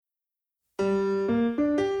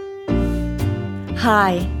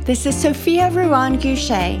Hi, this is Sophia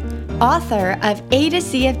Ruan-Goucher, author of A to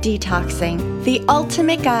Z of Detoxing, the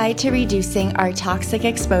ultimate guide to reducing our toxic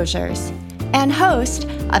exposures, and host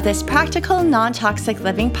of this Practical Non-Toxic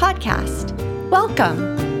Living podcast.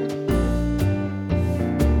 Welcome.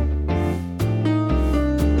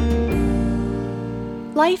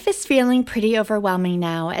 Life is feeling pretty overwhelming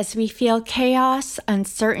now as we feel chaos,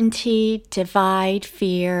 uncertainty, divide,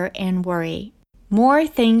 fear, and worry. More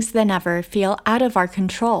things than ever feel out of our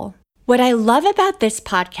control. What I love about this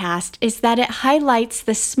podcast is that it highlights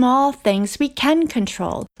the small things we can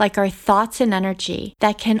control, like our thoughts and energy,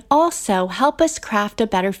 that can also help us craft a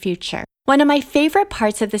better future. One of my favorite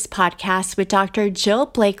parts of this podcast with Dr. Jill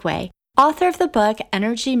Blakeway, author of the book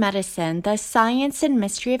Energy Medicine, The Science and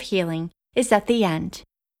Mystery of Healing, is at the end.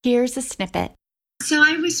 Here's a snippet. So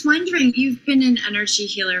I was wondering, you've been an energy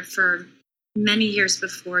healer for many years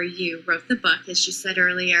before you wrote the book, as you said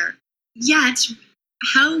earlier. Yet,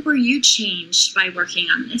 how were you changed by working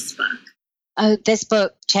on this book? Oh, this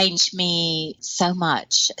book changed me so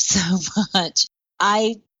much.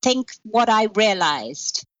 I think what I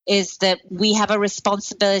realized is that we have a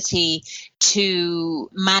responsibility to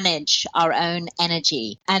manage our own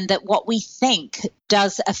energy, and that what we think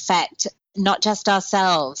does affect not just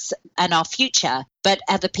ourselves and our future, but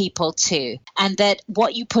other people too. And that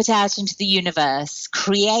what you put out into the universe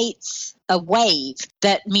creates a wave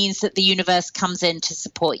that means that the universe comes in to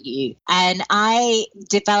support you. And I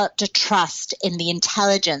developed a trust in the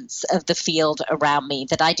intelligence of the field around me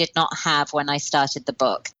that I did not have when I started the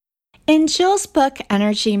book. In Jill's book,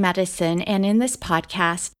 Energy Medicine, and in this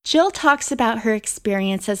podcast, Jill talks about her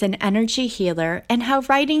experience as an energy healer and how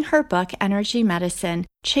writing her book, Energy Medicine,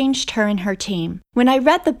 changed her and her team. When I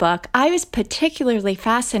read the book, I was particularly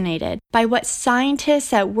fascinated by what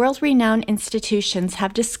scientists at world-renowned institutions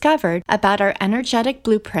have discovered about our energetic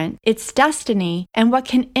blueprint, its destiny, and what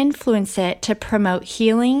can influence it to promote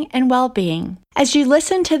healing and well-being. As you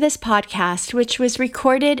listen to this podcast, which was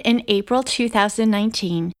recorded in April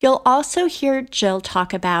 2019, you'll also hear Jill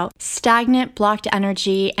talk about stagnant blocked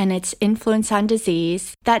energy and its influence on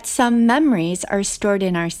disease, that some memories are stored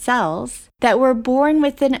in our cells, that we're born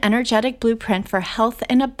with an energetic blueprint for health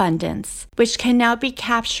and abundance, which can now be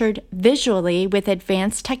captured visually with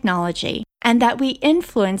advanced technology, and that we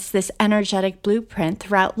influence this energetic blueprint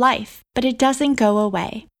throughout life, but it doesn't go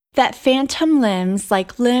away. That phantom limbs,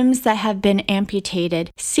 like limbs that have been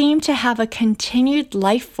amputated, seem to have a continued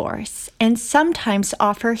life force and sometimes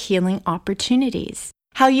offer healing opportunities.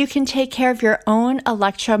 How you can take care of your own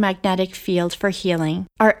electromagnetic field for healing,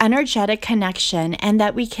 our energetic connection, and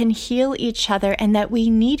that we can heal each other and that we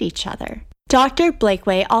need each other. Dr.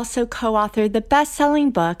 Blakeway also co-authored the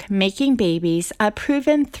best-selling book, Making Babies, a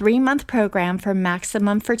proven 3-month program for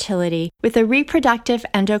maximum fertility with a reproductive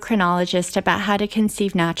endocrinologist about how to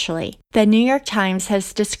conceive naturally. The New York Times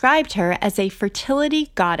has described her as a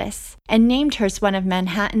fertility goddess and named her as one of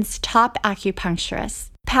Manhattan's top acupuncturists.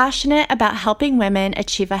 Passionate about helping women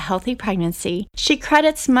achieve a healthy pregnancy, she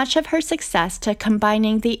credits much of her success to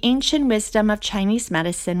combining the ancient wisdom of Chinese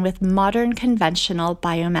medicine with modern conventional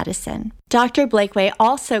biomedicine. Dr. Blakeway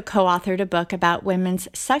also co-authored a book about women's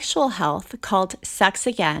sexual health called Sex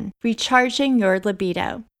Again, Recharging Your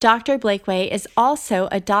Libido. Dr. Blakeway is also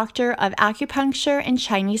a doctor of acupuncture and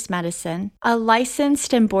Chinese medicine, a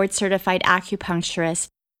licensed and board-certified acupuncturist,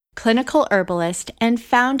 clinical herbalist, and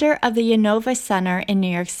founder of the Yanova Center in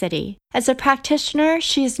New York City. As a practitioner,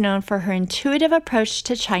 she is known for her intuitive approach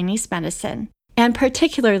to Chinese medicine, and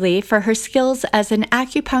particularly for her skills as an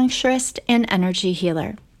acupuncturist and energy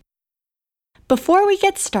healer. Before we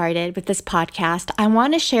get started with this podcast, I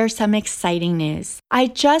want to share some exciting news. I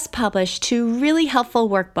just published 2 really helpful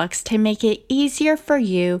workbooks to make it easier for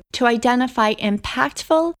you to identify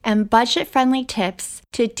impactful and budget-friendly tips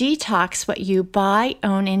to detox what you buy,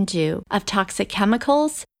 own, and do of toxic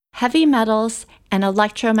chemicals, heavy metals, and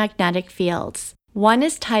electromagnetic fields. One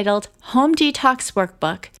is titled Home Detox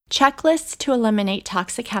Workbook, Checklists to Eliminate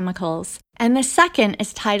Toxic Chemicals, and the second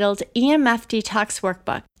is titled EMF Detox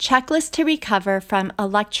Workbook, Checklist to Recover from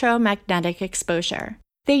Electromagnetic Exposure.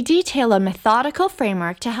 They detail a methodical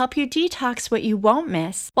framework to help you detox what you won't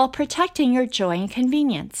miss while protecting your joy and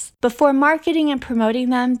convenience. Before marketing and promoting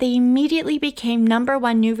them, they immediately became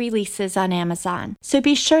 #1 new releases on Amazon. So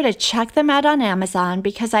be sure to check them out on Amazon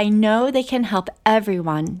because I know they can help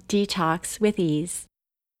everyone detox with ease.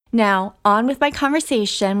 Now, on with my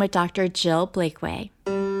conversation with Dr. Jill Blakeway.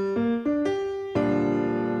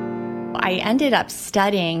 I ended up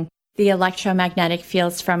studying the electromagnetic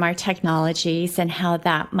fields from our technologies and how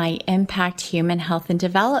that might impact human health and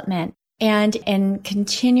development. And in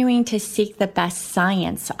continuing to seek the best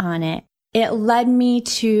science on it, it led me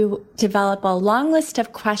to develop a long list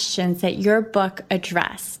of questions that your book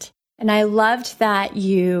addressed. And I loved that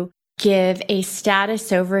you give a status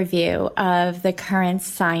overview of the current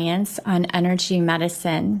science on energy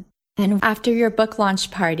medicine. And after your book launch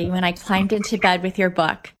party, when I climbed into bed with your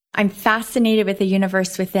book, I'm fascinated with the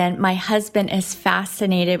universe within. My husband is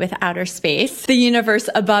fascinated with outer space, the universe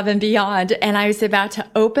above and beyond. And I was about to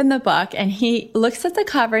open the book and he looks at the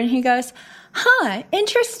cover and he goes,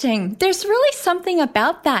 interesting. There's really something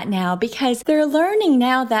about that now because they're learning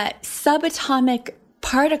now that subatomic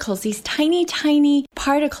particles, these tiny, tiny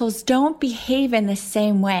particles don't behave in the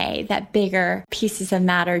same way that bigger pieces of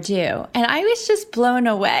matter do. And I was just blown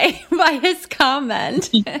away by his comment.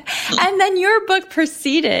 And then your book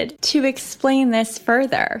proceeded to explain this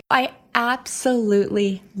further. I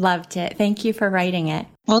absolutely loved it. Thank you for writing it.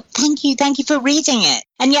 Well, thank you. Thank you for reading it.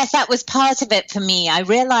 And yes, that was part of it for me. I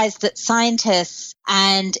realized that scientists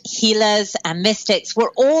and healers and mystics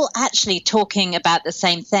were all actually talking about the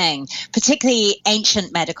same thing, particularly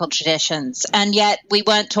ancient medical traditions. And yet we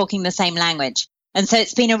weren't talking the same language. And so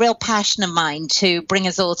it's been a real passion of mine to bring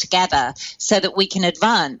us all together so that we can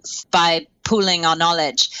advance by pooling our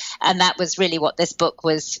knowledge. And that was really what this book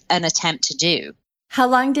was an attempt to do. How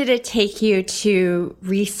long did it take you to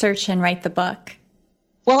research and write the book?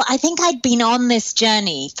 Well, I think I'd been on this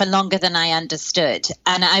journey for longer than I understood.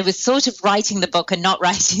 And I was sort of writing the book and not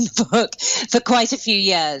writing the book for quite a few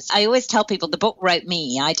years. I always tell people the book wrote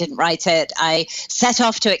me. I didn't write it. I set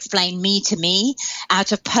off to explain me to me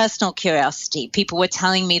out of personal curiosity. People were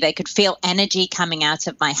telling me they could feel energy coming out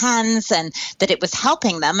of my hands and that it was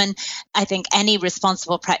helping them. And I think any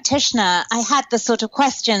responsible practitioner, I had the sort of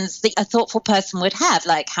questions that a thoughtful person would have,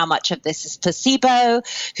 like how much of this is placebo?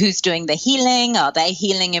 Who's doing the healing? Are they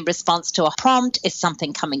healing in response to a prompt? Is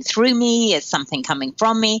something coming through me? Is something coming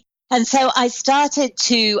from me? And so I started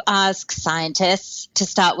to ask scientists to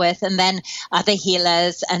start with, and then other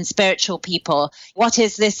healers and spiritual people, what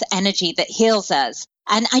is this energy that heals us?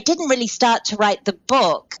 And I didn't really start to write the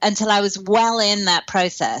book until I was well in that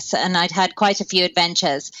process. And I'd had quite a few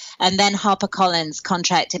adventures. And then HarperCollins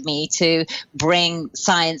contracted me to bring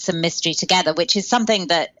science and mystery together, which is something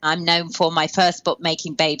that I'm known for. My first book,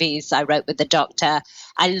 Making Babies, I wrote with the doctor.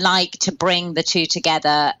 I like to bring the two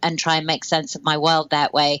together and try and make sense of my world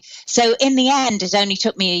that way. So in the end, it only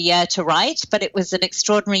took me a year to write, but it was an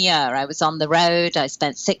extraordinary year. I was on the road. I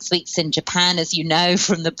spent 6 weeks in Japan, as you know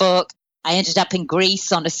from the book. I ended up in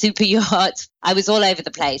Greece on a super yacht. I was all over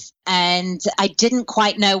the place. And I didn't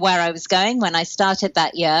quite know where I was going when I started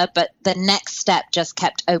that year, but the next step just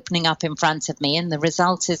kept opening up in front of me. And the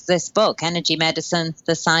result is this book, Energy Medicine,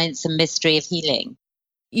 The Science and Mystery of Healing.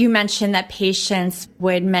 You mentioned that patients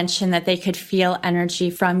would mention that they could feel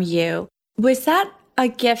energy from you. Was that a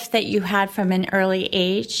gift that you had from an early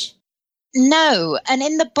age? No. And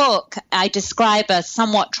in the book, I describe a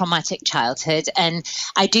somewhat traumatic childhood. And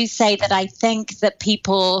I do say that I think that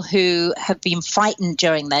people who have been frightened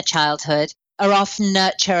during their childhood are often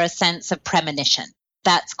nurture a sense of premonition.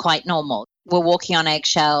 That's quite normal. We're walking on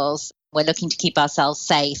eggshells. We're looking to keep ourselves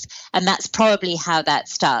safe. And that's probably how that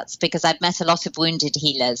starts, because I've met a lot of wounded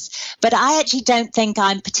healers. But I actually don't think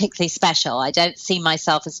I'm particularly special. I don't see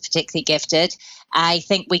myself as particularly gifted. I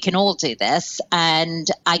think we can all do this. And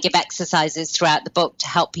I give exercises throughout the book to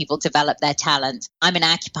help people develop their talent. I'm an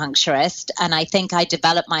acupuncturist, and I think I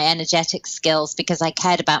developed my energetic skills because I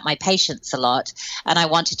cared about my patients a lot and I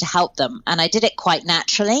wanted to help them. And I did it quite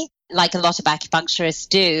naturally, like a lot of acupuncturists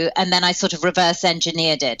do. And then I sort of reverse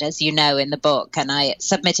engineered it, as you know, in the book. And I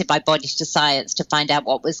submitted my body to science to find out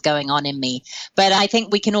what was going on in me. But I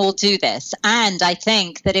think we can all do this. And I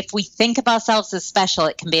think that if we think of ourselves as special,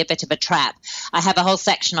 it can be a bit of a trap. I have a whole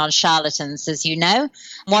section on charlatans, as you know.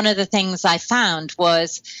 One of the things I found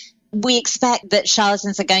was we expect that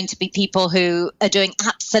charlatans are going to be people who are doing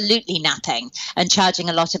absolutely nothing and charging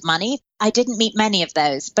a lot of money. I didn't meet many of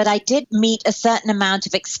those, but I did meet a certain amount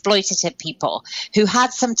of exploitative people who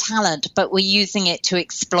had some talent, but were using it to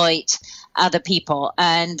exploit other people.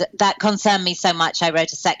 And that concerned me so much. I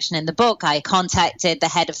wrote a section in the book. I contacted the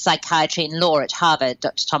head of psychiatry and law at Harvard,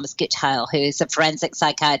 Dr. Thomas Gutheil, who is a forensic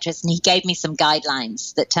psychiatrist, and he gave me some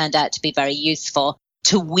guidelines that turned out to be very useful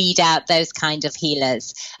to weed out those kind of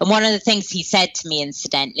healers. And one of the things he said to me,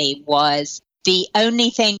 incidentally, was the only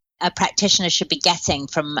thing a practitioner should be getting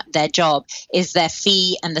from their job is their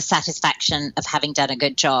fee and the satisfaction of having done a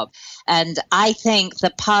good job. And I think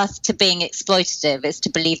the path to being exploitative is to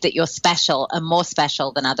believe that you're special and more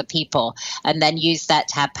special than other people, and then use that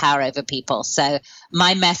to have power over people. So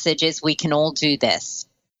my message is we can all do this.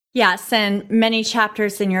 Yes, and many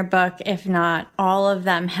chapters in your book, if not all of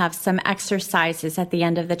them, have some exercises at the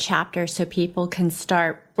end of the chapter so people can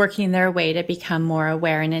start working their way to become more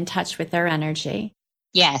aware and in touch with their energy.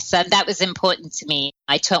 Yes, and that was important to me.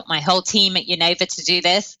 I taught my whole team at Unova to do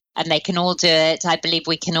this, and they can all do it. I believe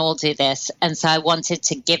we can all do this. And so I wanted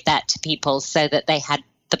to give that to people so that they had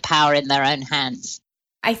the power in their own hands.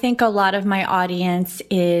 I think a lot of my audience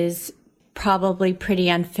is probably pretty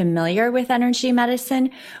unfamiliar with energy medicine.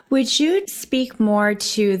 Would you speak more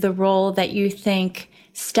to the role that you think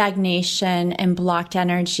stagnation and blocked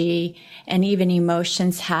energy and even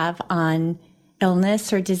emotions have on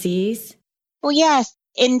illness or disease? Well, yes.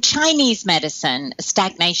 In Chinese medicine,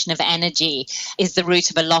 stagnation of energy is the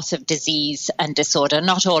root of a lot of disease and disorder.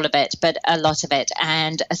 Not all of it, but a lot of it.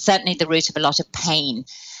 And certainly the root of a lot of pain.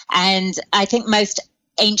 And I think most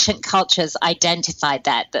ancient cultures identified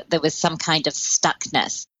that there was some kind of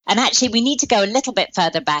stuckness. And actually, we need to go a little bit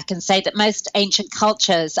further back and say that most ancient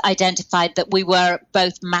cultures identified that we were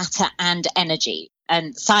both matter and energy.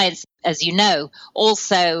 And science, as you know,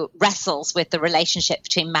 also wrestles with the relationship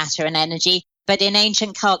between matter and energy. But in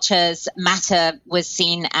ancient cultures, matter was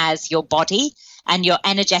seen as your body and your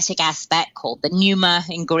energetic aspect, called the pneuma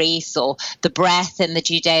in Greece, or the breath in the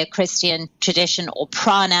Judeo-Christian tradition, or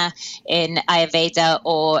prana in Ayurveda,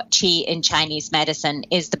 or qi in Chinese medicine,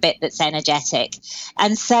 is the bit that's energetic.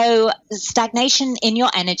 And so stagnation in your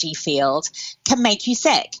energy field can make you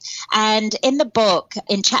sick. And in the book,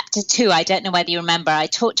 in chapter 2, I don't know whether you remember, I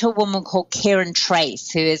talked to a woman called Kieran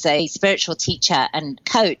Trace, who is a spiritual teacher and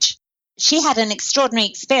coach. She had an extraordinary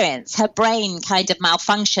experience. Her brain kind of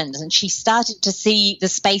malfunctioned and she started to see the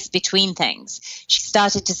space between things. She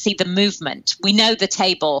started to see the movement. We know the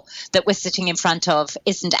table that we're sitting in front of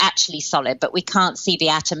isn't actually solid, but we can't see the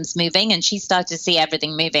atoms moving, and she started to see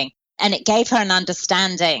everything moving. And it gave her an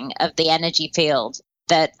understanding of the energy field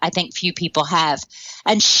that I think few people have.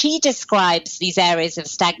 And she describes these areas of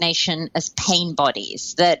stagnation as pain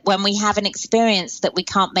bodies, that when we have an experience that we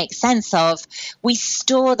can't make sense of, we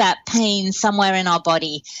store that pain somewhere in our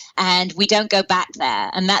body and we don't go back there.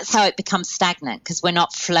 And that's how it becomes stagnant, because we're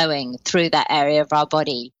not flowing through that area of our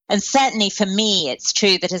body. And certainly for me, it's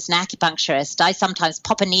true that as an acupuncturist, I sometimes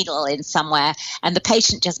pop a needle in somewhere and the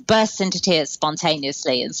patient just bursts into tears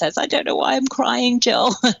spontaneously and says, "I don't know why I'm crying,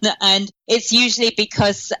 Jill." And it's usually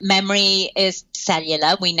because memory is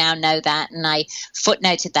cellular. We now know that. And I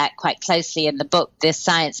footnoted that quite closely in the book, the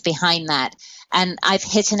science behind that. And I've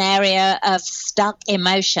hit an area of stuck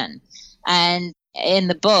emotion. And in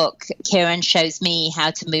the book, Kieran shows me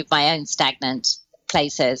how to move my own stagnant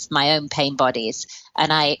places, my own pain bodies.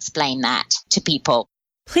 And I explain that to people.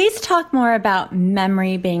 Please talk more about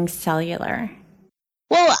memory being cellular.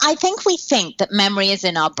 Well, I think we think that memory is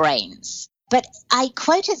in our brains. But I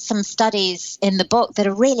quoted some studies in the book that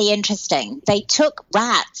are really interesting. They took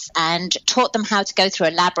rats and taught them how to go through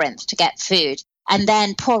a labyrinth to get food. And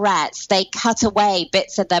then poor rats, they cut away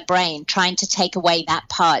bits of their brain trying to take away that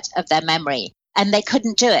part of their memory. And they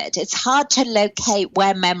couldn't do it. It's hard to locate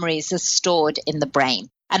where memories are stored in the brain.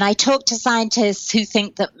 And I talk to scientists who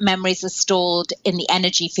think that memories are stored in the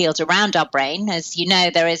energy field around our brain. As you know,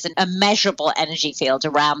 there is a measurable energy field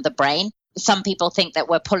around the brain. Some people think that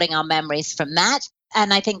we're pulling our memories from that.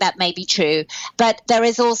 And I think that may be true. But there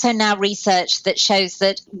is also now research that shows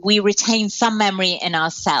that we retain some memory in our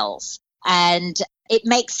cells. And it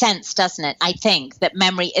makes sense, doesn't it? I think that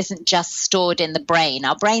memory isn't just stored in the brain.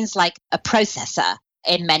 Our brain's like a processor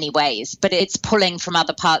in many ways, but it's pulling from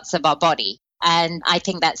other parts of our body. And I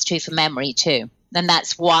think that's true for memory too. And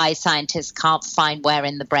that's why scientists can't find where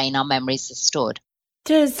in the brain our memories are stored.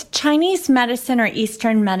 Does Chinese medicine or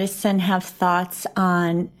Eastern medicine have thoughts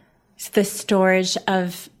on the storage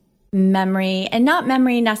of memory, and not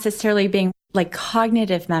memory necessarily being like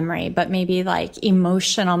cognitive memory, but maybe like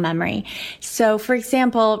emotional memory? So for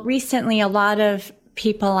example, recently a lot of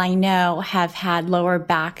people I know have had lower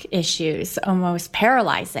back issues, almost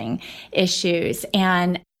paralyzing issues.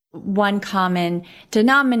 And one common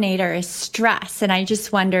denominator is stress. And I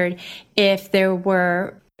just wondered if there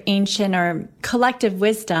were ancient or collective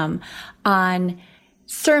wisdom on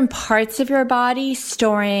certain parts of your body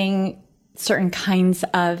storing certain kinds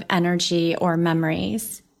of energy or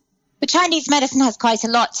memories. But Chinese medicine has quite a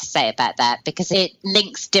lot to say about that, because it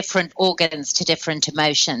links different organs to different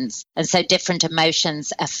emotions. And so different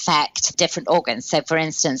emotions affect different organs. So for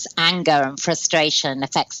instance, anger and frustration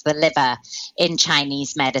affects the liver in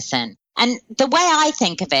Chinese medicine. And the way I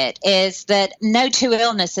think of it is that no two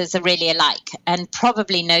illnesses are really alike, and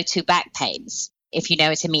probably no two back pains, if you know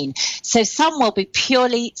what I mean. So some will be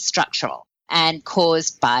purely structural and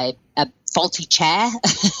caused by a faulty chair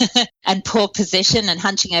and poor position and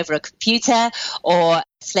hunching over a computer, or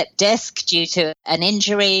slipped disc due to an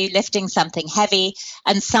injury, lifting something heavy,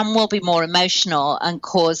 and some will be more emotional and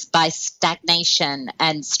caused by stagnation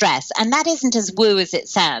and stress. And that isn't as woo as it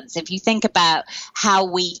sounds. If you think about how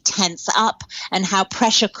we tense up and how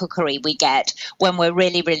pressure cookery we get when we're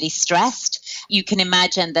really, really stressed, you can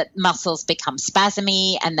imagine that muscles become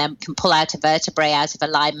spasmy and then can pull out a vertebrae out of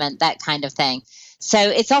alignment, that kind of thing. So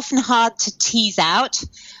it's often hard to tease out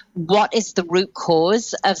what is the root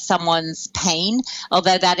cause of someone's pain,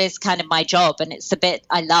 although that is kind of my job. And it's the bit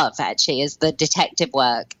I love, actually, is the detective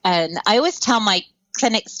work. And I always tell my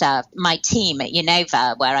clinic staff, my team at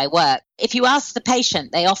Unova, where I work, if you ask the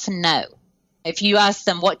patient, they often know. If you ask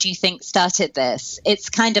them, what do you think started this?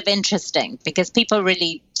 It's kind of interesting because people are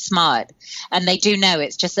really smart and they do know.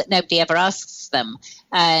 It's just that nobody ever asks them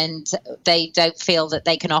and they don't feel that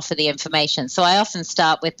they can offer the information. So I often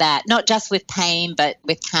start with that, not just with pain, but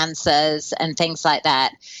with cancers and things like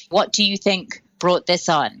that. What do you think brought this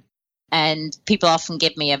on? And people often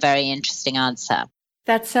give me a very interesting answer.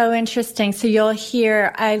 That's so interesting. So you'll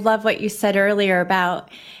hear, I love what you said earlier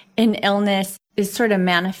about an illness is sort of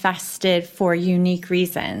manifested for unique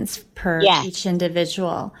reasons per each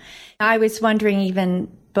individual. I was wondering, even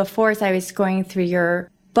before, as I was going through your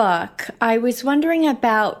book, I was wondering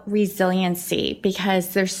about resiliency,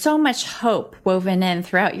 because there's so much hope woven in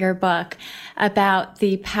throughout your book about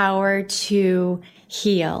the power to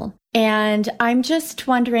heal. And I'm just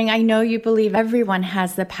wondering, I know you believe everyone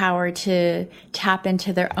has the power to tap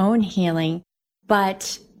into their own healing,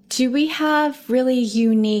 but do we have really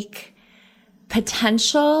unique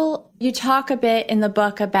potential? You talk a bit in the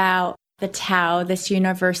book about the Tao, this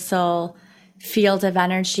universal field of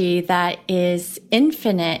energy that is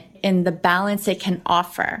infinite in the balance it can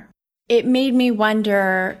offer. It made me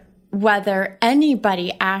wonder whether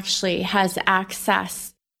anybody actually has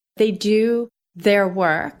access. They do their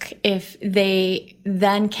work, if they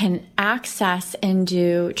then can access and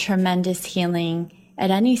do tremendous healing at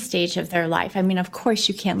any stage of their life. I mean, of course,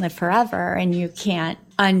 you can't live forever and you can't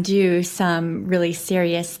undo some really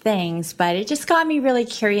serious things, but it just got me really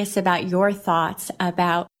curious about your thoughts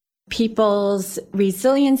about people's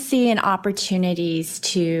resiliency and opportunities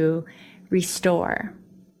to restore.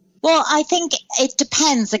 Well, I think it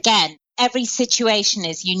depends. Again, every situation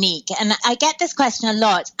is unique. And I get this question a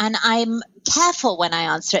lot, and I'm careful when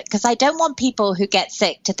I answer it because I don't want people who get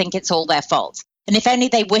sick to think it's all their fault. And if only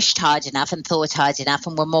they wished hard enough and thought hard enough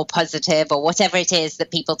and were more positive, or whatever it is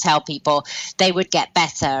that people tell people, they would get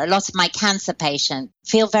better. A lot of my cancer patients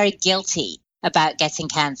feel very guilty about getting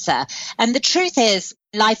cancer. And the truth is,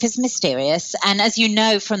 life is mysterious. And as you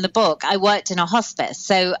know from the book, I worked in a hospice.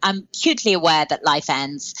 So I'm acutely aware that life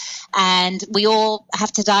ends and we all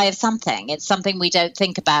have to die of something. It's something we don't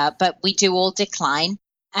think about, but we do all decline.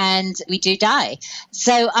 And we do die.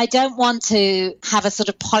 So I don't want to have a sort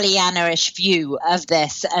of Pollyanna-ish view of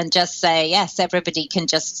this and just say, yes, everybody can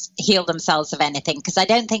just heal themselves of anything, because I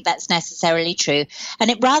don't think that's necessarily true. And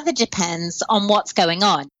it rather depends on what's going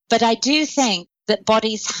on. But I do think that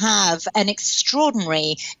bodies have an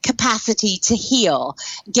extraordinary capacity to heal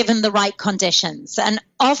given the right conditions. And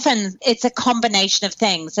often it's a combination of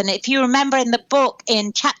things. And if you remember in the book,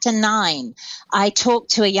 in chapter 9, I talked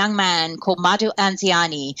to a young man called Madhu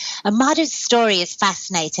Anziani. And Madhu's story is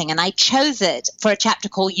fascinating. And I chose it for a chapter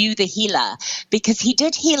called You the Healer, because he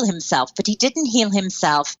did heal himself, but he didn't heal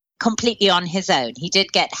himself completely on his own. He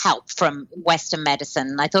did get help from Western medicine.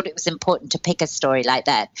 And I thought it was important to pick a story like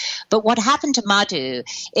that. But what happened to Madhu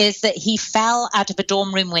is that he fell out of a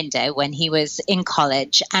dorm room window when he was in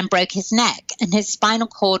college and broke his neck. And his spinal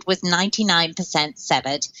cord was 99%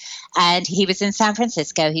 severed. And he was in San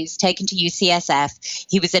Francisco. He was taken to UCSF.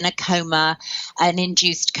 He was in a coma, an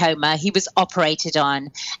induced coma. He was operated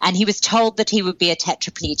on. And he was told that he would be a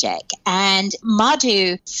tetraplegic. And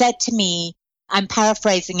Madhu said to me, I'm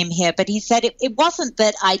paraphrasing him here, but he said, it wasn't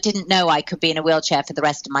that I didn't know I could be in a wheelchair for the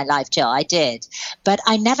rest of my life, Jill. I did. But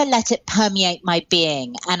I never let it permeate my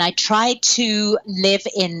being. And I tried to live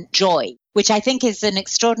in joy, which I think is an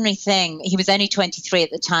extraordinary thing. He was only 23 at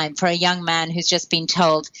the time, for a young man who's just been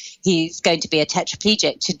told he's going to be a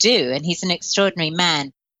tetraplegic to do. And he's an extraordinary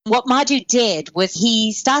man. What Madhu did was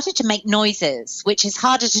he started to make noises, which is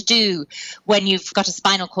harder to do when you've got a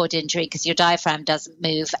spinal cord injury because your diaphragm doesn't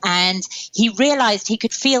move. And he realized he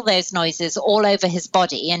could feel those noises all over his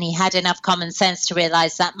body. And he had enough common sense to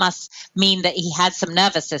realize that must mean that he had some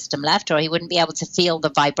nervous system left, or he wouldn't be able to feel the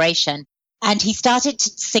vibration. And he started to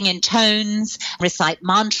sing in tones, recite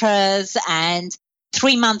mantras, and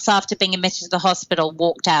 3 months after being admitted to the hospital,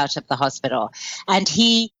 walked out of the hospital. And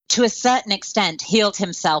he to a certain extent, healed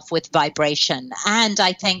himself with vibration. And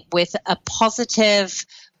I think with a positive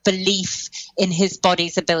belief in his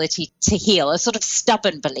body's ability to heal, a sort of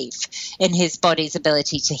stubborn belief in his body's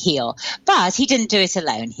ability to heal. But he didn't do it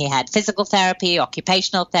alone. He had physical therapy,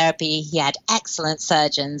 occupational therapy. He had excellent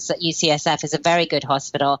surgeons. At UCSF is a very good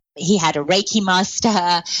hospital. He had a Reiki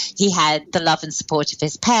master. He had the love and support of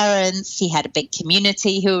his parents. He had a big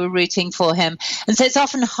community who were rooting for him. And so it's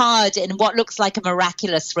often hard in what looks like a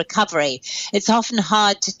miraculous recovery. It's often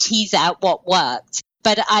hard to tease out what worked.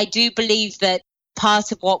 But I do believe that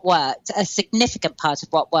part of what worked, a significant part of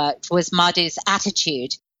what worked, was Madhu's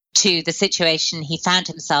attitude to the situation he found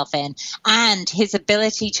himself in and his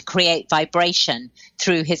ability to create vibration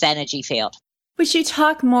through his energy field. Would you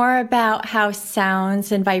talk more about how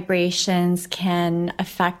sounds and vibrations can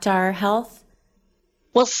affect our health?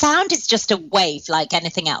 Well, sound is just a wave like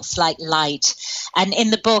anything else, like light. And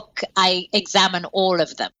in the book, I examine all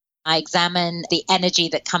of them. I examine the energy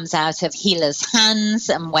that comes out of healers' hands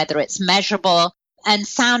and whether it's measurable. And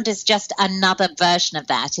sound is just another version of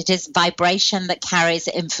that. It is vibration that carries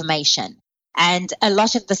information. And a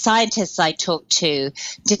lot of the scientists I talked to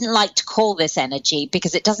didn't like to call this energy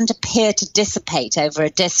because it doesn't appear to dissipate over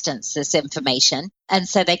a distance, this information. And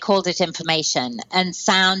so they called it information. And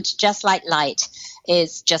sound, just like light,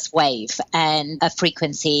 is just wave and a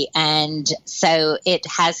frequency. And so it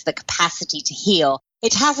has the capacity to heal.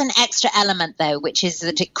 It has an extra element, though, which is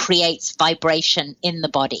that it creates vibration in the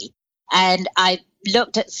body. And I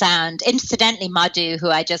looked at sound. Incidentally, Madhu,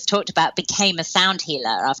 who I just talked about, became a sound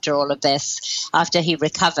healer after all of this, after he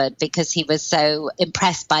recovered, because he was so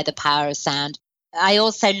impressed by the power of sound. I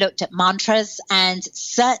also looked at mantras, and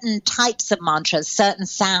certain types of mantras, certain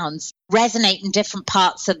sounds resonate in different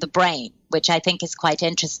parts of the brain, which I think is quite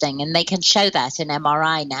interesting. And they can show that in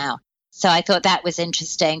MRI now. So I thought that was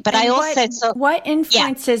interesting. But what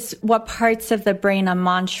influences what parts of the brain a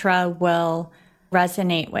mantra will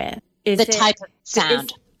resonate with? Type of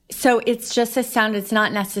sound. So it's just a sound. It's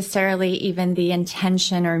not necessarily even the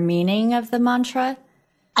intention or meaning of the mantra?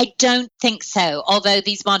 I don't think so, although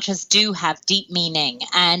these mantras do have deep meaning.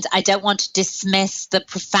 And I don't want to dismiss the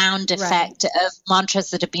profound effect of mantras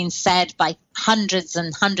that have been said by hundreds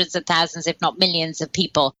and hundreds of thousands, if not millions of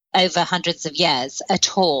people over hundreds of years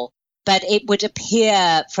at all. But it would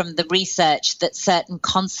appear from the research that certain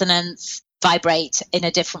consonants vibrate in a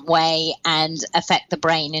different way and affect the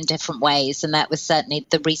brain in different ways. And that was certainly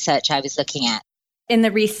the research I was looking at. In the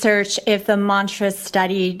research, if the mantras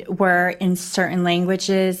studied were in certain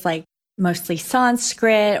languages, like mostly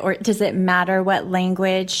Sanskrit, or does it matter what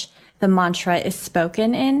language the mantra is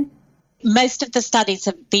spoken in? Most of the studies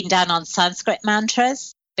have been done on Sanskrit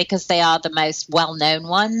mantras because they are the most well-known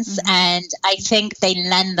ones. Mm-hmm. And I think they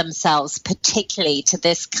lend themselves particularly to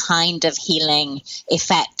this kind of healing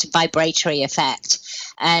effect, vibratory effect.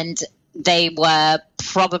 And they were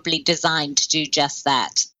probably designed to do just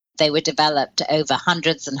that. They were developed over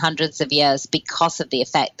hundreds and hundreds of years because of the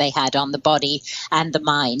effect they had on the body and the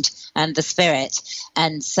mind and the spirit.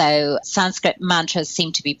 And so Sanskrit mantras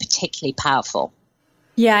seem to be particularly powerful.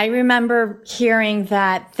 Yeah, I remember hearing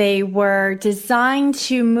that they were designed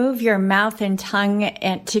to move your mouth and tongue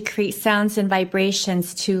and to create sounds and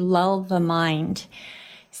vibrations to lull the mind.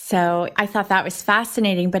 So I thought that was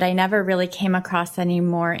fascinating, but I never really came across any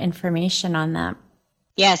more information on that.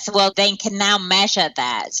 Yes, well, they can now measure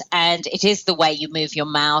that. And it is the way you move your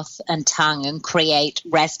mouth and tongue and create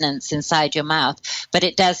resonance inside your mouth. But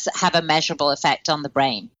it does have a measurable effect on the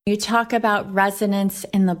brain. You talk about resonance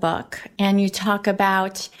in the book, and you talk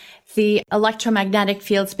about the electromagnetic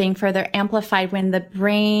fields being further amplified when the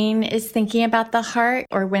brain is thinking about the heart,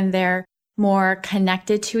 or when they're more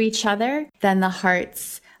connected to each other, then the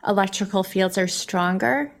heart's electrical fields are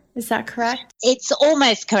stronger. Is that correct? It's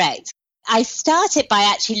almost correct. I started by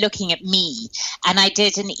actually looking at me, and I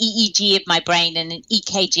did an EEG of my brain and an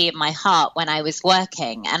EKG of my heart when I was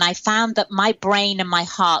working. And I found that my brain and my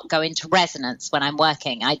heart go into resonance when I'm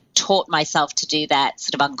working. I taught myself to do that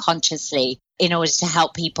sort of unconsciously in order to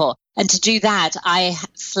help people. And to do that, I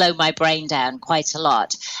slow my brain down quite a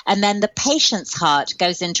lot. And then the patient's heart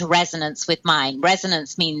goes into resonance with mine.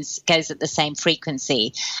 Resonance means goes at the same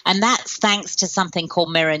frequency. And that's thanks to something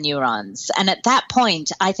called mirror neurons. And at that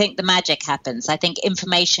point, I think the magic happens. I think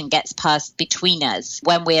information gets passed between us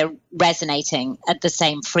when we're resonating at the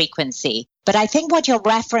same frequency. But I think what you're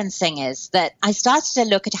referencing is that I started to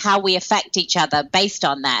look at how we affect each other based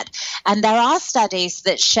on that. And there are studies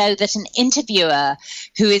that show that an interviewer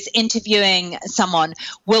who is interviewing someone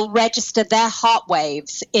will register their heart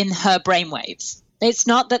waves in her brain waves. It's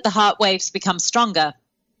not that the heart waves become stronger.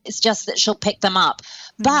 It's just that she'll pick them up.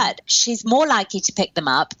 But she's more likely to pick them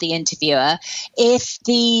up, the interviewer, if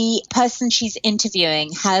the person she's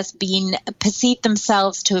interviewing has been perceived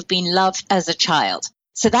themselves to have been loved as a child.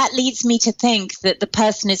 So that leads me to think that the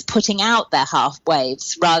person is putting out their half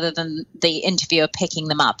waves rather than the interviewer picking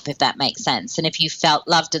them up, if that makes sense. And if you felt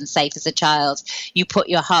loved and safe as a child, you put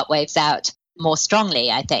your heart waves out more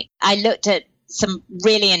strongly, I think. I looked at some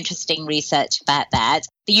really interesting research about that.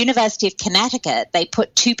 The University of Connecticut, they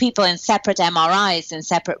put two people in separate MRIs in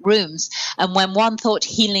separate rooms. And when one thought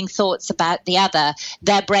healing thoughts about the other,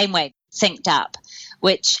 their brainwave synced up,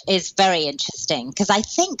 which is very interesting, because I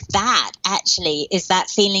think that actually is that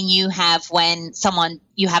feeling you have when someone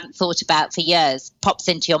you haven't thought about for years pops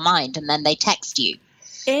into your mind and then they text you,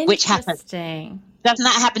 which happens. Doesn't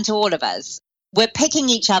that happen to all of us? We're picking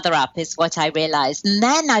each other up is what I realized. And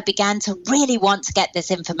then I began to really want to get this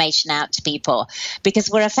information out to people because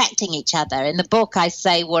we're affecting each other. In the book, I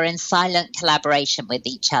say we're in silent collaboration with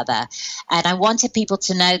each other. And I wanted people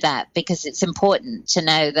to know that because it's important to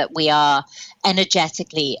know that we are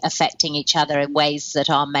energetically affecting each other in ways that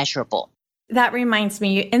are measurable. That reminds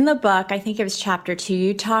me, in the book, I think it was chapter 2,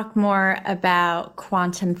 you talk more about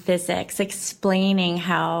quantum physics, explaining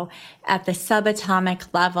how at the subatomic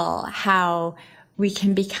level, how we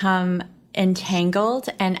can become entangled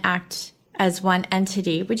and act as one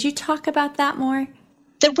entity. Would you talk about that more?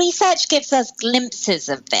 The research gives us glimpses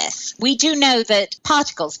of this. We do know that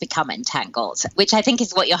particles become entangled, which I think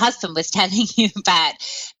is what your husband was telling you about.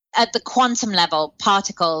 At the quantum level,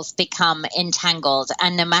 particles become entangled,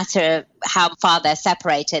 and no matter how far they're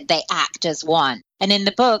separated, they act as one. And in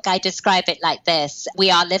the book, I describe it like this.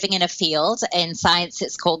 We are living in a field. In science,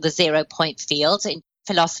 it's called the 0-point field. In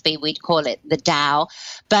philosophy, we'd call it the Tao.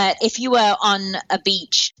 But if you were on a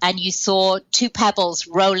beach and you saw two pebbles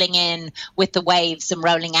rolling in with the waves and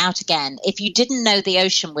rolling out again, if you didn't know the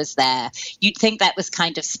ocean was there, you'd think that was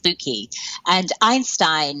kind of spooky. And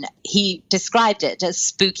Einstein, he described it as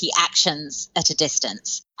spooky actions at a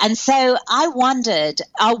distance. And so I wondered,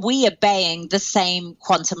 are we obeying the same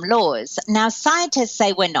quantum laws? Now, scientists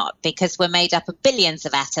say we're not because we're made up of billions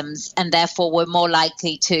of atoms and therefore we're more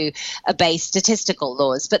likely to obey statistical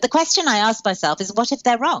laws. But the question I ask myself is, what if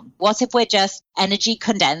they're wrong? What if we're just energy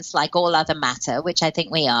condensed like all other matter, which I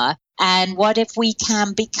think we are? And what if we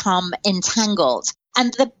can become entangled?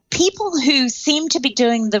 And the people who seem to be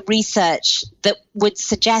doing the research that would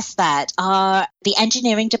suggest that are the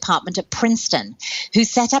engineering department at Princeton, who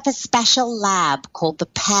set up a special lab called the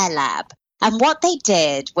PEAR Lab. And what they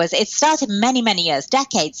did was, it started many, many years,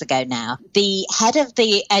 decades ago now. The head of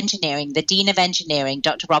the engineering, the dean of engineering,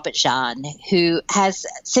 Dr. Robert Jahn, who has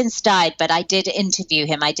since died, but I did interview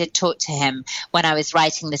him. I did talk to him when I was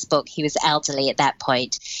writing this book. He was elderly at that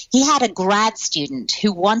point. He had a grad student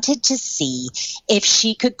who wanted to see if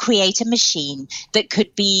she could create a machine that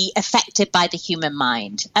could be affected by the human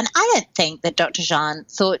mind. And I don't think that Dr. Jahn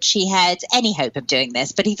thought she had any hope of doing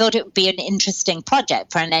this, but he thought it would be an interesting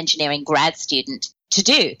project for an engineering grad student to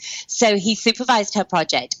do. So he supervised her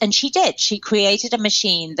project, and she did. She created a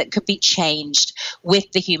machine that could be changed with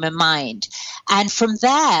the human mind. And from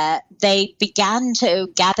there, they began to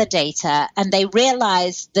gather data, and they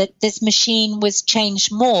realized that this machine was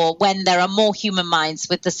changed more when there are more human minds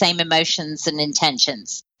with the same emotions and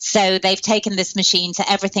intentions. So they've taken this machine to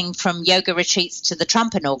everything from yoga retreats to the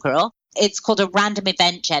Trump inaugural. It's called a random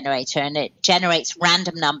event generator, and it generates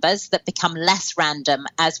random numbers that become less random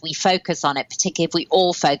as we focus on it, particularly if we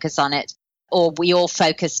all focus on it or we all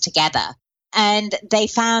focus together. And they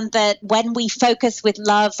found that when we focus with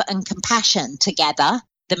love and compassion together,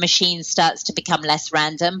 the machine starts to become less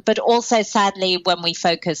random, but also sadly when we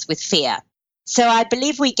focus with fear. So I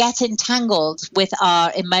believe we get entangled with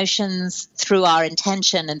our emotions through our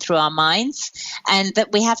intention and through our minds, and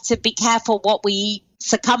that we have to be careful what we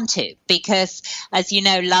succumb to, because as you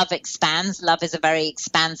know, love expands. Love is a very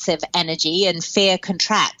expansive energy, and fear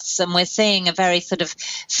contracts. And we're seeing a very sort of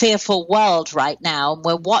fearful world right now.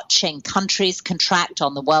 We're watching countries contract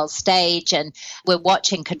on the world stage, and we're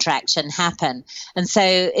watching contraction happen. And so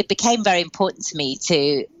it became very important to me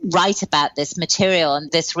to write about this material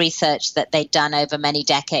and this research that they'd done over many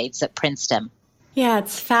decades at Princeton. Yeah,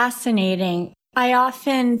 it's fascinating. I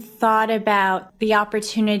often thought about the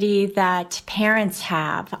opportunity that parents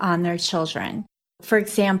have on their children. For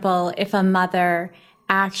example, if a mother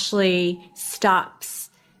actually stops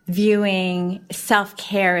viewing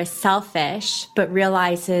self-care as selfish, but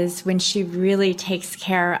realizes when she really takes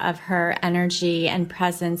care of her energy and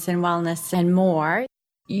presence and wellness and more.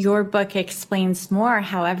 Your book explains more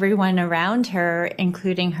how everyone around her,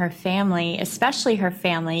 including her family, especially her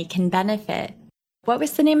family, can benefit. What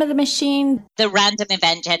was the name of the machine? The random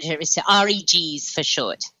event generator, REGs for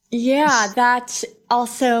short. Yeah, that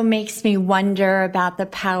also makes me wonder about the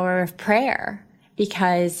power of prayer,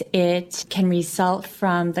 because it can result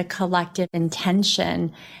from the collective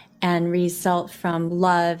intention and result from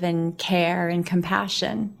love and care and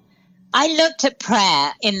compassion. I looked at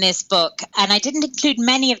prayer in this book, and I didn't include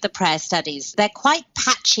many of the prayer studies. They're quite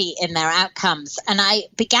patchy in their outcomes. And I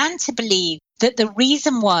began to believe that the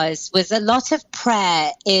reason was a lot of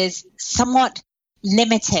prayer is somewhat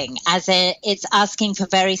limiting, as it's asking for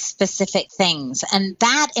very specific things. And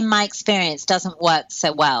that, in my experience, doesn't work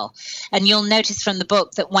so well. And you'll notice from the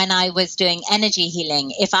book that when I was doing energy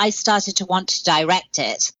healing, if I started to want to direct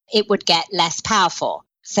it, it would get less powerful.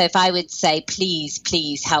 So if I would say,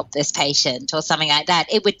 please help this patient or something like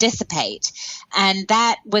that, it would dissipate. And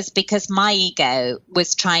that was because my ego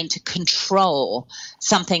was trying to control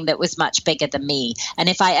something that was much bigger than me. And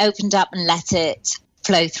if I opened up and let it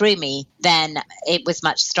flow through me, then it was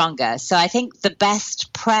much stronger. So I think the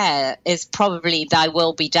best prayer is probably thy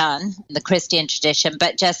will be done in the Christian tradition,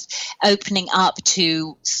 but just opening up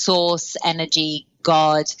to source energy,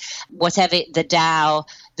 God, whatever, the Tao,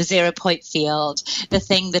 the 0 point field, the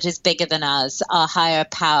thing that is bigger than us, our higher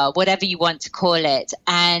power, whatever you want to call it,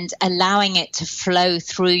 and allowing it to flow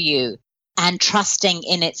through you and trusting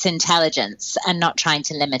in its intelligence and not trying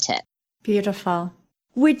to limit it. Beautiful.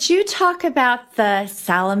 Would you talk about the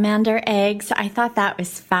salamander eggs? I thought that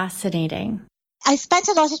was fascinating. I spent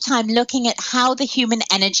a lot of time looking at how the human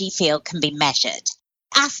energy field can be measured.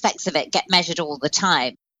 Aspects of it get measured all the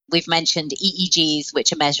time. We've mentioned EEGs,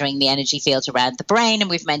 which are measuring the energy field around the brain, and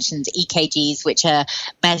we've mentioned EKGs, which are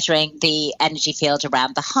measuring the energy field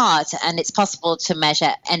around the heart. And it's possible to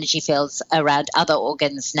measure energy fields around other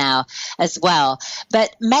organs now as well.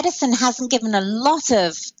 But medicine hasn't given a lot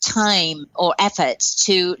of time or effort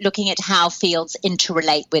to looking at how fields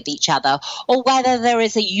interrelate with each other, or whether there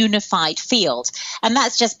is a unified field. And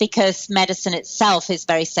that's just because medicine itself is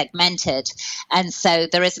very segmented. And so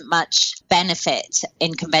there isn't much benefit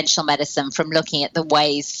in conventional medicine from looking at the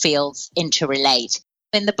ways fields interrelate.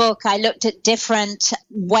 In the book, I looked at different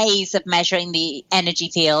ways of measuring the energy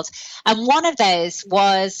field. And one of those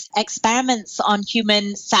was experiments on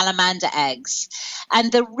human salamander eggs.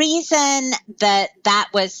 And the reason that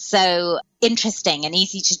was so interesting and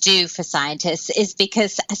easy to do for scientists is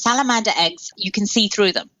because salamander eggs, you can see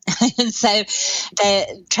through them. And so they're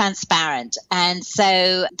transparent. And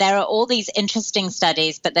so there are all these interesting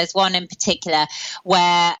studies, but there's one in particular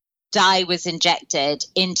where dye was injected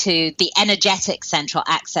into the energetic central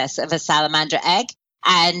axis of a salamander egg.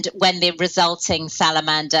 And when the resulting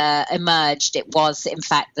salamander emerged, it was, in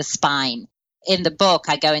fact, the spine. In the book,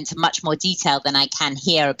 I go into much more detail than I can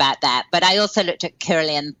here about that. But I also looked at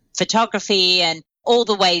Kirlian photography and all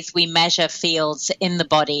the ways we measure fields in the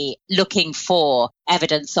body, looking for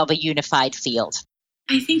evidence of a unified field.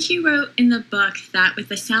 I think you wrote in the book that with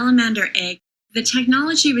the salamander egg, the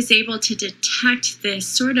technology was able to detect this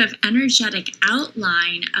sort of energetic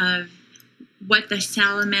outline of what the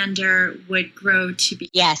salamander would grow to be.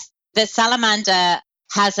 Yes, the salamander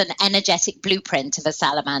has an energetic blueprint of a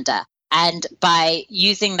salamander. And by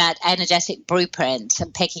using that energetic blueprint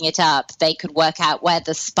and picking it up, they could work out where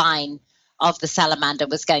the spine of the salamander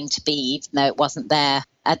was going to be, even though it wasn't there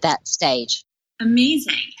at that stage.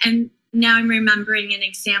 Amazing. And now I'm remembering an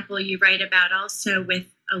example you write about also with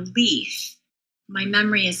a leaf. My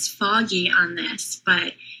memory is foggy on this,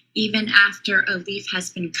 but even after a leaf has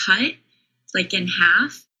been cut, like in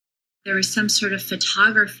half, there was some sort of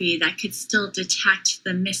photography that could still detect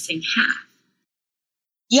the missing half.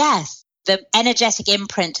 Yes, the energetic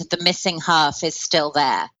imprint of the missing half is still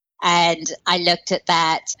there. And I looked at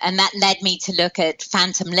that, and that led me to look at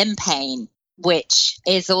phantom limb pain, which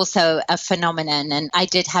is also a phenomenon. And I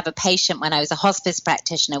did have a patient when I was a hospice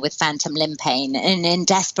practitioner with phantom limb pain, and in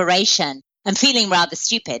desperation, and feeling rather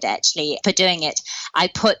stupid, actually, for doing it, I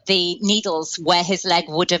put the needles where his leg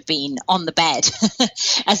would have been on the bed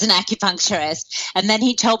as an acupuncturist. And then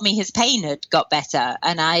he told me his pain had got better.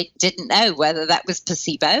 And I didn't know whether that was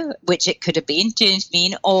placebo, which it could have been, do you know what I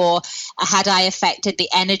mean? Or had I affected the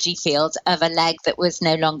energy field of a leg that was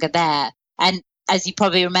no longer there? And as you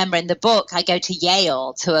probably remember in the book, I go to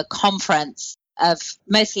Yale to a conference of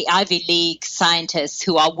mostly Ivy League scientists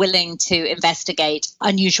who are willing to investigate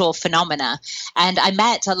unusual phenomena. And I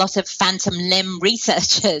met a lot of phantom limb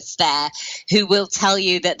researchers there who will tell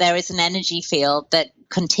you that there is an energy field that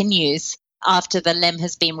continues after the limb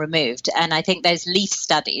has been removed. And I think those leaf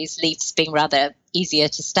studies, leaves being rather easier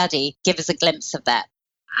to study, give us a glimpse of that.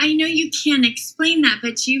 I know you can't explain that,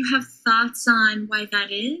 but do you have thoughts on why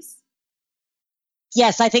that is?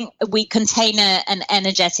 Yes, I think we contain an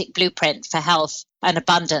energetic blueprint for health and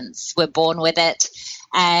abundance. We're born with it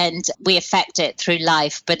and we affect it through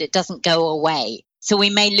life, but it doesn't go away. So we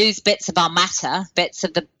may lose bits of our matter, bits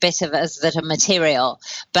of the bit of us that are material,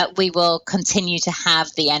 but we will continue to have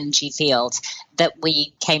the energy field that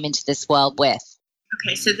we came into this world with.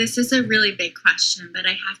 Okay, so this is a really big question, but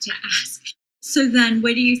I have to ask. So then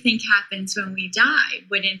what do you think happens when we die?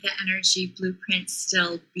 Wouldn't the energy blueprint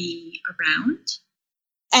still be around?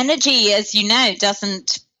 Energy, as you know,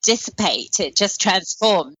 doesn't dissipate. It just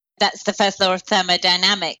transforms. That's the first law of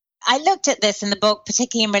thermodynamics. I looked at this in the book,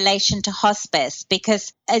 particularly in relation to hospice,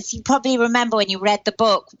 because as you probably remember when you read the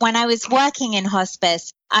book, when I was working in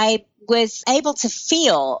hospice, I was able to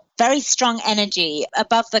feel very strong energy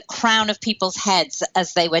above the crown of people's heads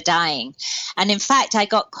as they were dying. And in fact, I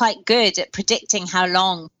got quite good at predicting how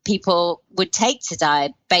long people would take to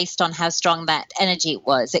die based on how strong that energy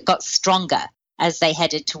was. It got stronger as they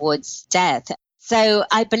headed towards death. So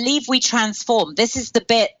I believe we transform. This is the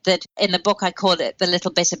bit that in the book I call it the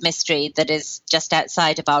little bit of mystery that is just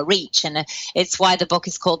outside of our reach. And it's why the book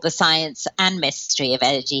is called The Science and Mystery of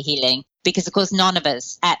Energy Healing, because of course none of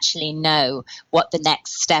us actually know what the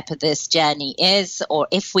next step of this journey is, or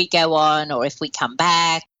if we go on, or if we come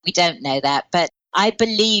back. We don't know that. But I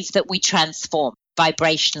believe that we transform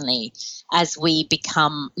vibrationally as we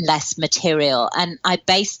become less material. And I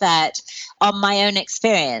base that on my own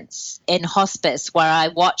experience in hospice, where I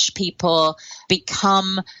watch people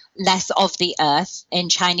become less of the earth. In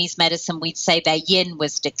Chinese medicine, we'd say their yin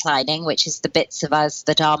was declining, which is the bits of us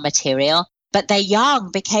that are material. But their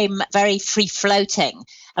yang became very free-floating.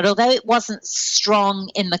 And although it wasn't strong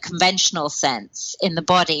in the conventional sense in the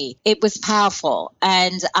body, it was powerful.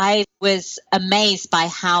 And I was amazed by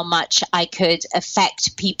how much I could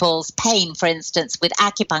affect people's pain, for instance, with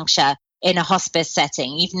acupuncture in a hospice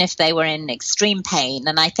setting, even if they were in extreme pain.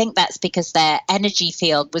 And I think that's because their energy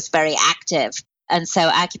field was very active. And so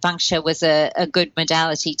acupuncture was a good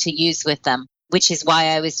modality to use with them, which is why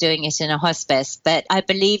I was doing it in a hospice. But I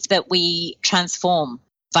believe that we transform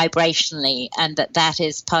vibrationally and that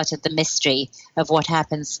is part of the mystery of what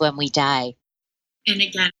happens when we die. And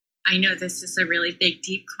again, I know this is a really big,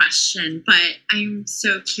 deep question, but I'm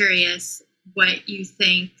so curious what you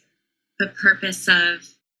think the purpose of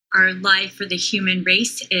our life or the human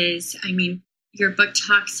race is. I mean, your book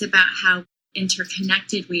talks about how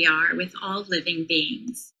interconnected we are with all living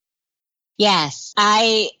beings. Yes,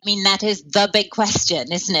 I mean, that is the big question,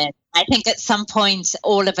 isn't it? I think at some point,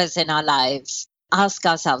 all of us in our lives ask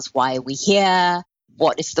ourselves, why are we here?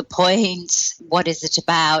 What is the point? What is it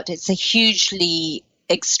about? It's a hugely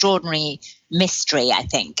extraordinary mystery, I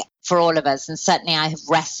think, for all of us. And certainly I have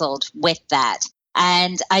wrestled with that.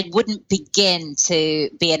 And I wouldn't begin to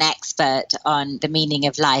be an expert on the meaning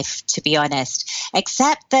of life, to be honest,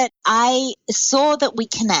 except that I saw that we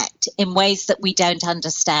connect in ways that we don't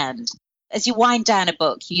understand. As you wind down a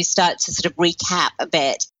book, you start to sort of recap a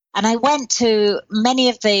bit. And I went to many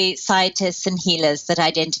of the scientists and healers that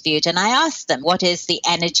I'd interviewed, and I asked them, what is the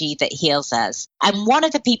energy that heals us? And one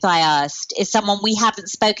of the people I asked is someone we haven't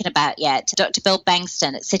spoken about yet, Dr. Bill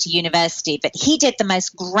Bengston at City University, but he did the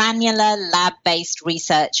most granular lab-based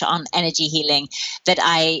research on energy healing that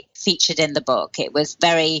I featured in the book. It was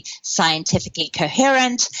very scientifically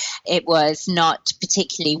coherent. It was not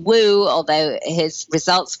particularly woo, although his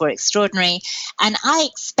results were extraordinary. And I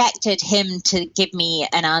expected him to give me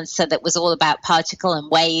an answer that was all about particle and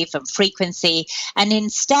wave and frequency. And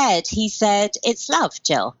instead, he said, it's love,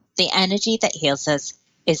 Jill. The energy that heals us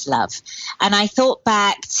is love. And I thought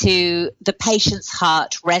back to the patient's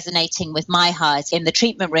heart resonating with my heart in the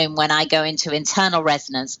treatment room when I go into internal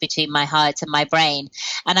resonance between my heart and my brain.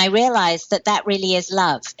 And I realized that that really is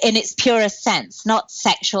love in its purest sense, not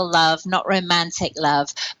sexual love, not romantic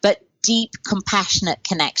love, but deep, compassionate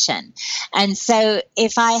connection. And so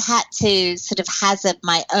if I had to sort of hazard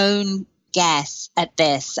my own guess at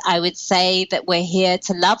this, I would say that we're here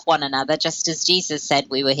to love one another, just as Jesus said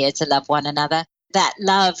we were here to love one another. That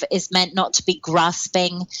love is meant not to be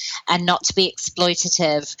grasping and not to be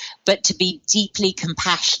exploitative, but to be deeply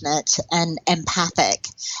compassionate and empathic.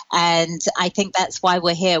 And I think that's why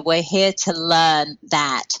we're here. We're here to learn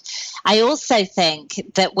that. I also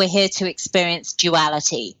think that we're here to experience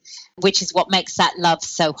duality, which is what makes that love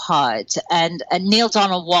so hard. And Neale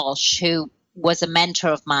Donald Walsch, who was a mentor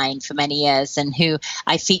of mine for many years and who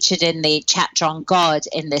I featured in the chapter on God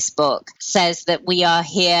in this book, says that we are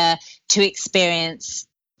here to experience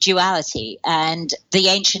duality. And the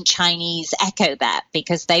ancient Chinese echo that,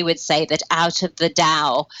 because they would say that out of the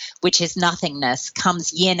Tao, which is nothingness,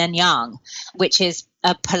 comes yin and yang, which is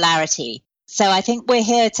a polarity. So I think we're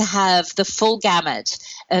here to have the full gamut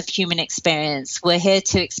of human experience. We're here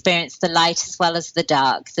to experience the light as well as the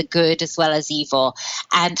dark, the good as well as evil.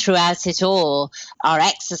 And throughout it all, our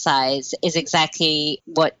exercise is exactly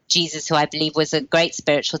what Jesus, who I believe was a great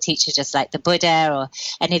spiritual teacher, just like the Buddha or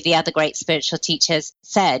any of the other great spiritual teachers,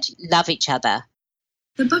 said, love each other.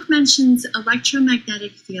 The book mentions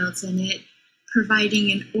electromagnetic fields in it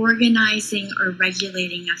providing an organizing or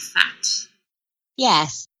regulating effect.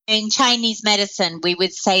 Yes. In Chinese medicine, we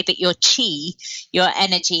would say that your qi, your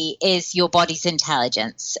energy, is your body's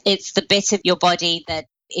intelligence. It's the bit of your body that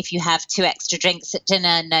if you have 2 extra drinks at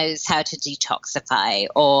dinner, knows how to detoxify,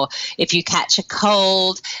 or if you catch a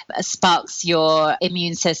cold, sparks your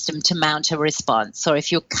immune system to mount a response, or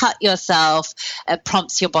if you cut yourself,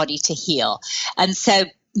 prompts your body to heal. And so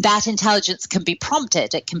that intelligence can be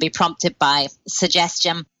prompted. It can be prompted by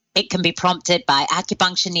suggestion. It can be prompted by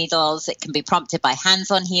acupuncture needles. It can be prompted by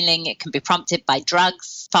hands-on healing. It can be prompted by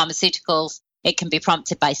drugs, pharmaceuticals. It can be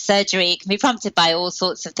prompted by surgery. It can be prompted by all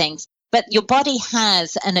sorts of things. But your body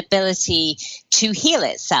has an ability to heal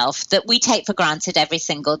itself that we take for granted every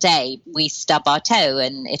single day. We stub our toe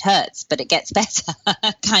and it hurts, but it gets better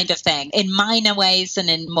kind of thing, in minor ways and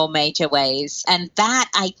in more major ways. And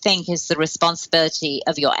that, I think, is the responsibility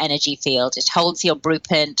of your energy field. It holds your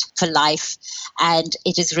blueprint for life, and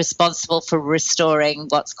it is responsible for restoring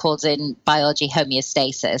what's called in biology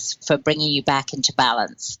homeostasis, for bringing you back into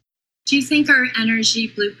balance. Do you think our energy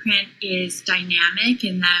blueprint is dynamic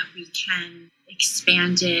in that we can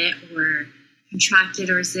expand it or contract it,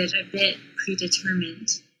 or is it a bit predetermined?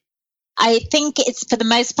 I think it's for the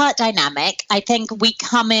most part dynamic. I think we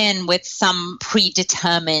come in with some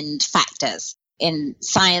predetermined factors. In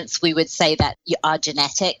science, we would say that our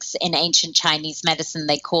genetics. In ancient Chinese medicine,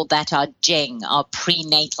 they called that our jing, our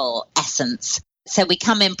prenatal essence. So we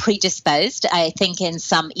come in predisposed. I think in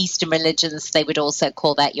some Eastern religions, they would also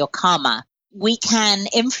call that your karma. We can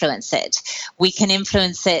influence it. We can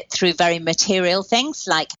influence it through very material things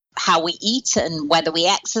like how we eat and whether we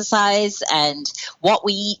exercise and what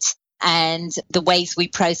we eat and the ways we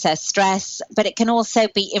process stress. But it can also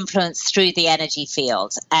be influenced through the energy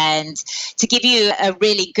field. And to give you a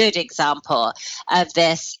really good example of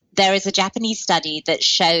this, there is a Japanese study that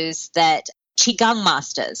shows that Qigong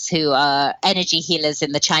masters, who are energy healers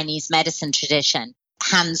in the Chinese medicine tradition,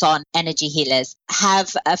 hands-on energy healers,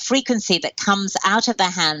 have a frequency that comes out of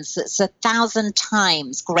their hands that's 1,000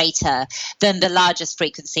 times greater than the largest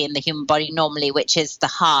frequency in the human body normally, which is the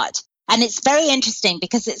heart. And it's very interesting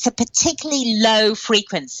because it's a particularly low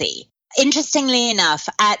frequency. Interestingly enough,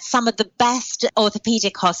 at some of the best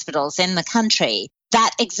orthopedic hospitals in the country,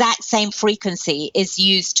 that exact same frequency is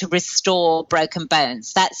used to restore broken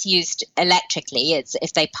bones. That's used electrically. It's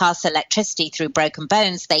if they pass electricity through broken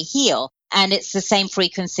bones, they heal. And it's the same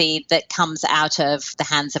frequency that comes out of the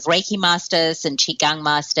hands of Reiki masters and Qigong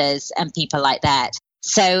masters and people like that.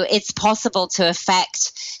 So it's possible to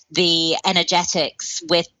affect the energetics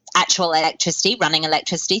with actual electricity, running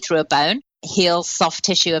electricity through a bone, heal soft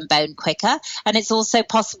tissue and bone quicker. And it's also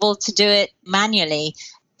possible to do it manually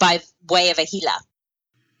by way of a healer.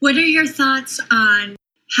 What are your thoughts on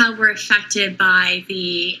how we're affected by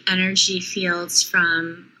the energy fields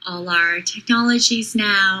from all our technologies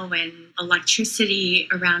now and electricity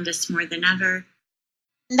around us more than ever?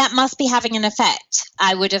 That must be having an effect,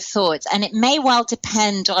 I would have thought. And it may well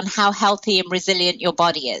depend on how healthy and resilient your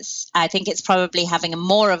body is. I think it's probably having a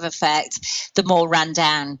more of an effect the more run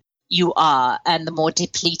down you are and the more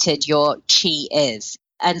depleted your qi is.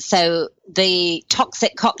 And so the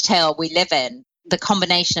toxic cocktail we live in, the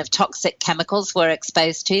combination of toxic chemicals we're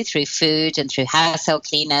exposed to through food and through household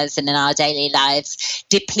cleaners and in our daily lives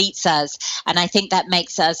depletes us. And I think that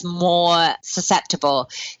makes us more susceptible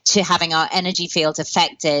to having our energy field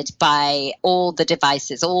affected by all the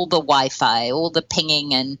devices, all the Wi-Fi, all the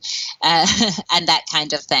pinging and that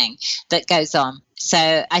kind of thing that goes on.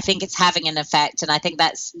 So I think it's having an effect. And I think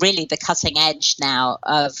that's really the cutting edge now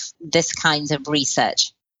of this kind of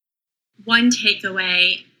research. One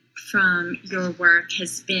takeaway from your work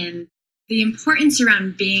has been the importance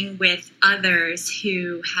around being with others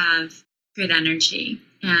who have good energy.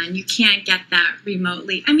 And you can't get that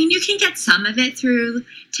remotely. I mean, you can get some of it through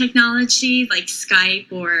technology like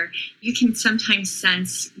Skype, or you can sometimes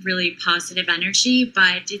sense really positive energy,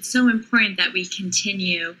 but it's so important that we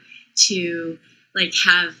continue to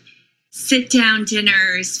have sit down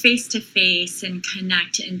dinners face to face and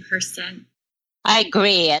connect in person. I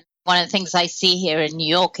agree. And one of the things I see here in New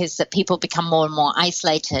York is that people become more and more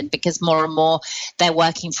isolated because more and more they're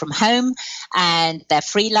working from home and they're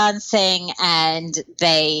freelancing and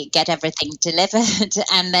they get everything delivered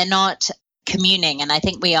and they're not communing. And I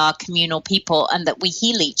think we are communal people and that we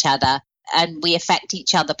heal each other and we affect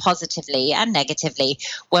each other positively and negatively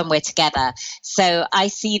when we're together. So I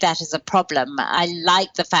see that as a problem. I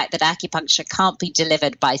like the fact that acupuncture can't be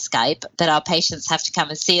delivered by Skype, that our patients have to come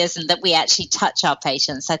and see us and that we actually touch our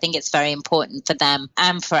patients. I think it's very important for them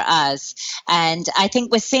and for us. And I think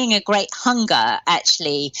we're seeing a great hunger,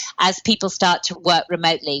 actually, as people start to work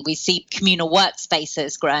remotely. We see communal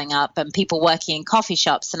workspaces growing up and people working in coffee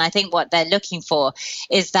shops. And I think what they're looking for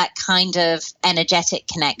is that kind of energetic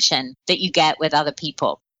connection that you get with other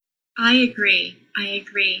people. I agree.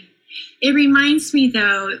 It reminds me,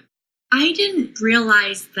 though, I didn't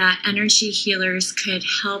realize that energy healers could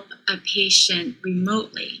help a patient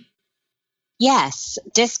remotely. Yes,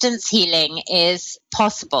 distance healing is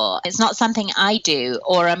possible. It's not something I do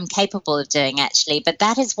or am capable of doing, actually, but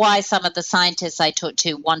that is why some of the scientists I talked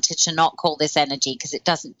to wanted to not call this energy because it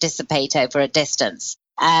doesn't dissipate over a distance.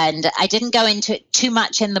 And I didn't go into it too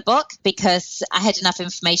much in the book because I had enough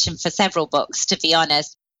information for several books, to be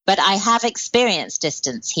honest. But I have experienced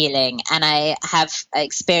distance healing and I have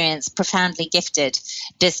experienced profoundly gifted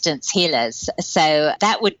distance healers. So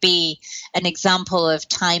that would be an example of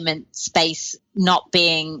time and space not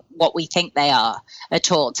being what we think they are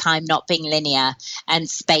at all, time not being linear and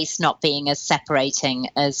space not being as separating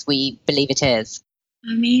as we believe it is.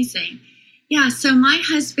 Amazing. Yeah, so my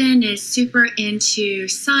husband is super into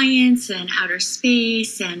science and outer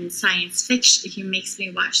space and science fiction. He makes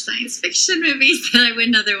me watch science fiction movies that I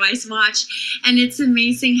wouldn't otherwise watch. And it's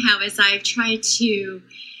amazing how, as I've tried to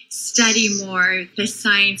study more the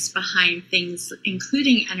science behind things,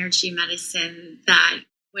 including energy medicine, that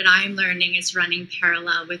what I'm learning is running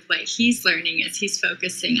parallel with what he's learning as he's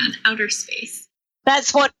focusing on outer space.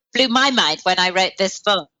 That's what blew my mind when I wrote this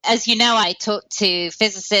book. As you know, I talk to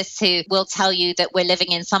physicists who will tell you that we're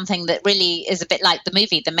living in something that really is a bit like the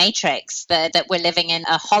movie, The Matrix, that we're living in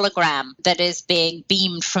a hologram that is being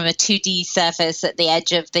beamed from a 2D surface at the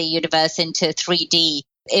edge of the universe into 3D.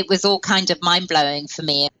 It was all kind of mind-blowing for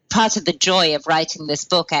me. Part of the joy of writing this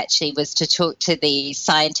book, actually, was to talk to the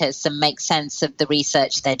scientists and make sense of the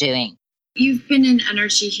research they're doing. You've been an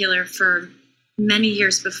energy healer for many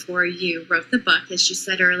years before you wrote the book, as you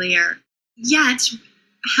said earlier. Yet,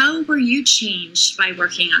 how were you changed by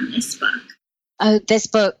working on this book? Oh, this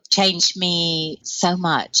book changed me so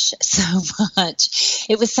much.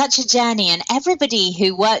 It was such a journey, and everybody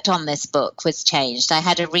who worked on this book was changed. I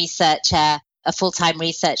had a researcher, a full-time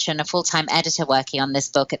researcher and a full-time editor working on this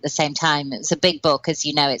book at the same time. It was a big book, as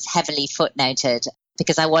you know, it's heavily footnoted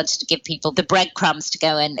because I wanted to give people the breadcrumbs to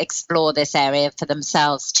go and explore this area for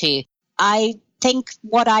themselves too. I think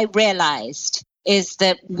what I realized is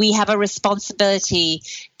that we have a responsibility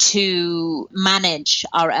to manage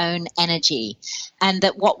our own energy and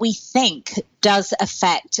that what we think does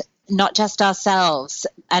affect not just ourselves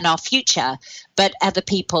and our future, but other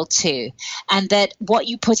people too. And that what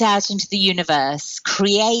you put out into the universe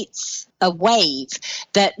creates a wave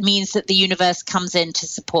that means that the universe comes in to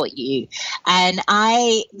support you. And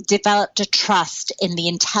I developed a trust in the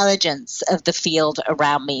intelligence of the field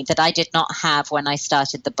around me that I did not have when I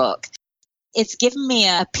started the book. It's given me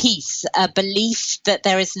a peace, a belief that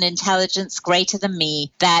there is an intelligence greater than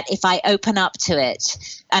me, that if I open up to it,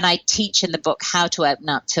 and I teach in the book how to open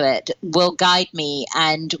up to it, will guide me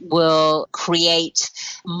and will create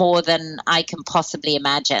more than I can possibly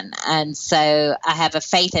imagine. And so I have a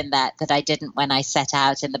faith in that I didn't when I set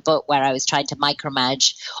out in the book, where I was trying to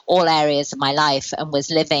micromanage all areas of my life and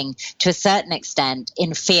was living to a certain extent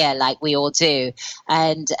in fear like we all do.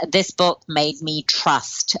 And this book made me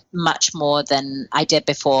trust much more than I did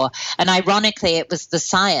before. And ironically, it was the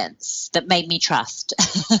science that made me trust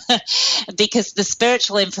because the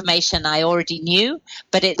spiritual information I already knew,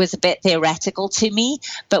 but it was a bit theoretical to me.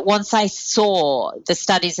 But once I saw the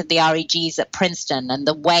studies of the REGs at Princeton and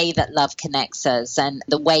the way that love connects us and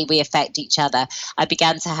the way we affect each other, I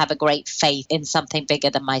began to have a great faith in something bigger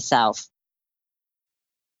than myself.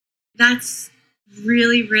 That's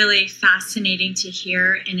really, really fascinating to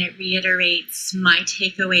hear, and it reiterates my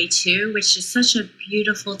takeaway too, which is such a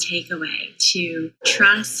beautiful takeaway, to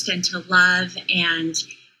trust and to love, and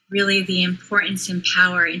really the importance and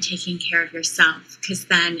power in taking care of yourself, because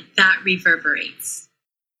then that reverberates.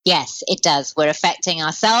 Yes, it does. We're affecting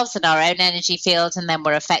ourselves and our own energy field, and then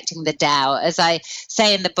we're affecting the Tao. As I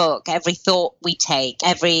say in the book, every thought we take,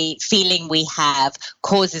 every feeling we have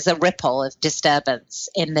causes a ripple of disturbance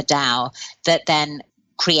in the Tao that then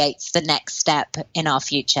creates the next step in our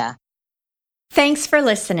future. Thanks for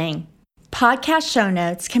listening. Podcast show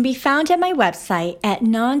notes can be found at my website at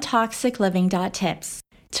nontoxicliving.tips.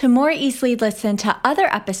 To more easily listen to other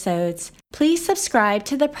episodes, please subscribe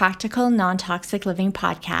to the Practical Non-Toxic Living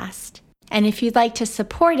podcast. And if you'd like to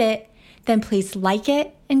support it, then please like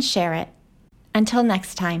it and share it. Until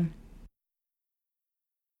next time.